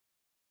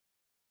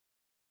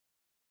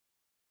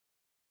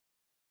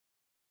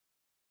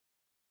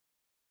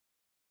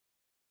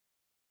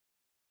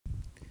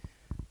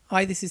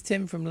Hi, this is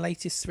Tim from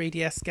Latest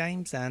 3DS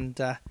Games, and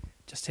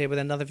just here with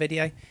another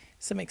video.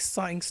 Some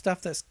exciting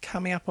stuff that's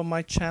coming up on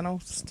my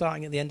channel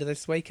starting at the end of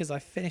this week as I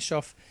finish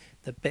off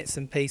the bits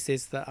and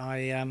pieces that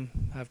I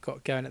have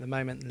got going at the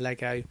moment.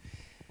 Lego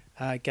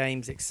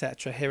games,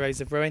 etc.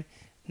 Heroes of Ruin.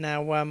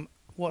 Now,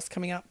 what's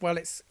coming up? Well,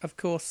 it's of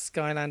course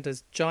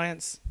Skylanders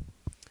Giants.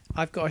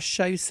 I've got a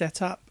show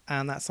set up,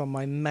 and that's on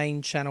my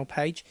main channel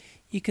page.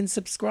 You can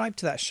subscribe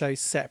to that show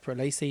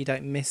separately so you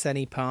don't miss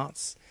any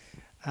parts.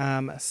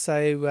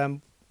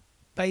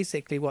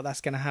 Basically what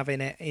that's going to have in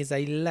it is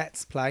a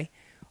let's play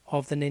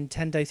of the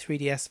Nintendo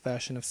 3DS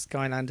version of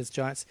Skylanders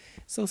Giants.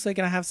 It's also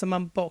going to have some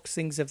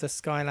unboxings of the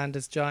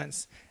Skylanders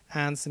Giants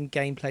and some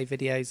gameplay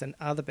videos and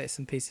other bits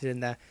and pieces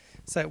in there,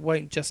 so it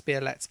won't just be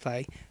a let's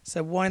play.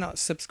 So why not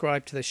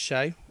subscribe to the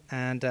show,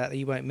 and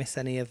you won't miss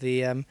any of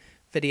the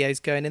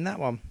videos going in that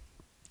one.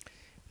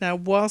 Now,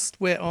 whilst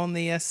we're on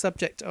the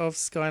subject of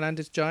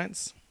Skylanders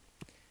Giants,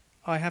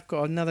 I have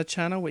got another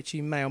channel which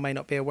you may or may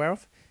not be aware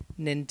of,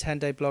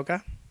 Nintendo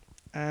Blogger,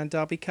 and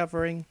I'll be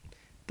covering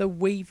the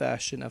Wii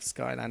version of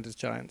Skylanders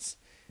Giants.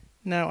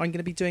 Now, I'm going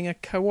to be doing a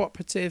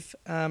cooperative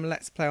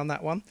let's play on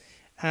that one,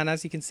 and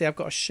as you can see, I've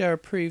got a share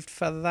approved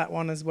for that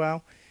one as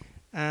well,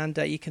 and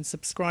you can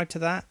subscribe to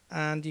that,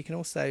 and you can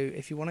also,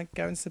 if you want to,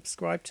 go and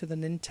subscribe to the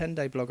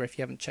Nintendo Blogger if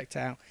you haven't checked it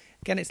out.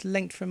 Again, it's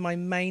linked from my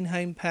main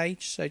home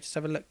page, so just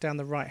have a look down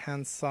the right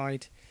hand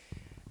side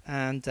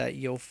and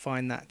you'll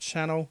find that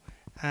channel.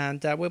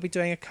 And we'll be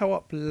doing a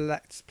co-op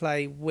let's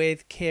play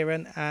with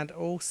Kieran and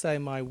also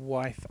my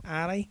wife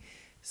Ali,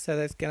 so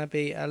there's going to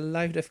be a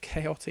load of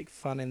chaotic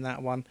fun in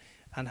that one,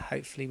 and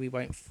hopefully we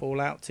won't fall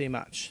out too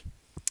much.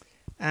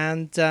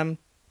 And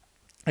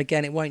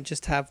again, it won't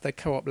just have the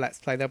co-op let's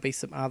play, there'll be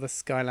some other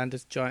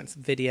Skylanders Giants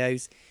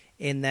videos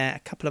in there, a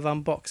couple of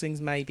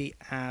unboxings maybe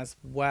as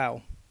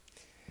well.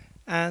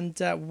 And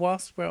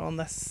whilst we're on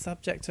the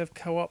subject of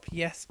co-op,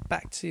 yes,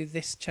 back to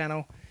this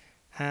channel,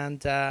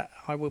 and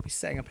I will be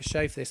setting up a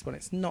show for this one.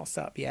 It's not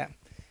set up yet,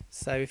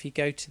 so if you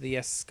go to the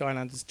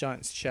Skylanders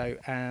Giants show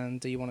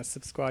and you want to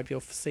subscribe,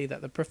 you'll see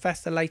that the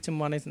Professor Layton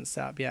one isn't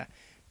set up yet,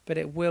 but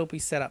it will be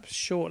set up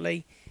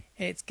shortly.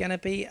 It's going to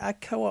be a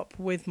co-op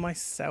with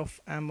myself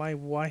and my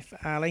wife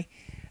Ali,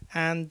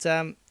 and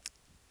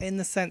in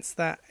the sense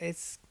that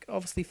it's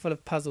obviously full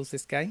of puzzles,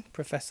 this game,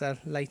 Professor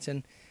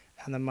Layton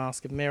and the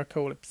Mask of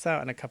Miracle. It's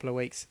out in a couple of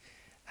weeks,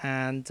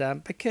 and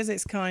because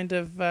it's kind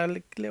of a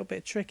little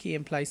bit tricky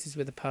in places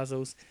with the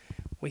puzzles,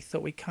 we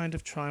thought we'd kind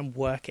of try and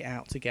work it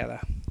out together.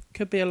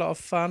 Could be a lot of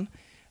fun.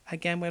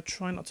 Again, we'll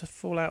try not to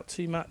fall out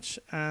too much,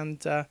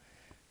 and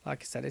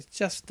like I said, it's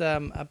just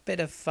a bit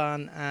of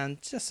fun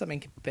and just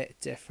something a bit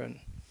different,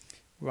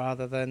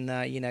 rather than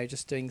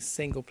just doing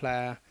single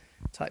player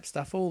type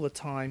stuff all the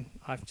time.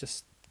 I've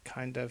just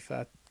kind of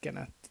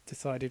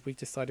decided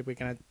we're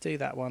gonna do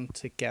that one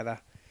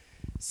together.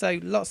 So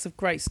lots of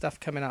great stuff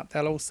coming up.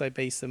 There'll also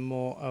be some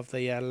more of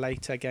the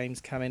later games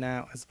coming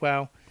out as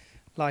well,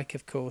 like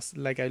of course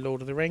Lego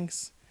Lord of the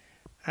Rings,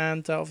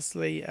 and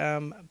obviously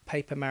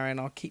Paper Mario, and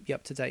I'll keep you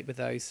up to date with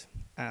those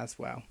as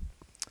well.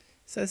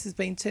 So this has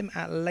been Tim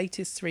at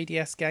Latest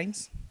 3DS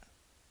Games.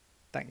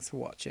 Thanks for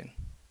watching.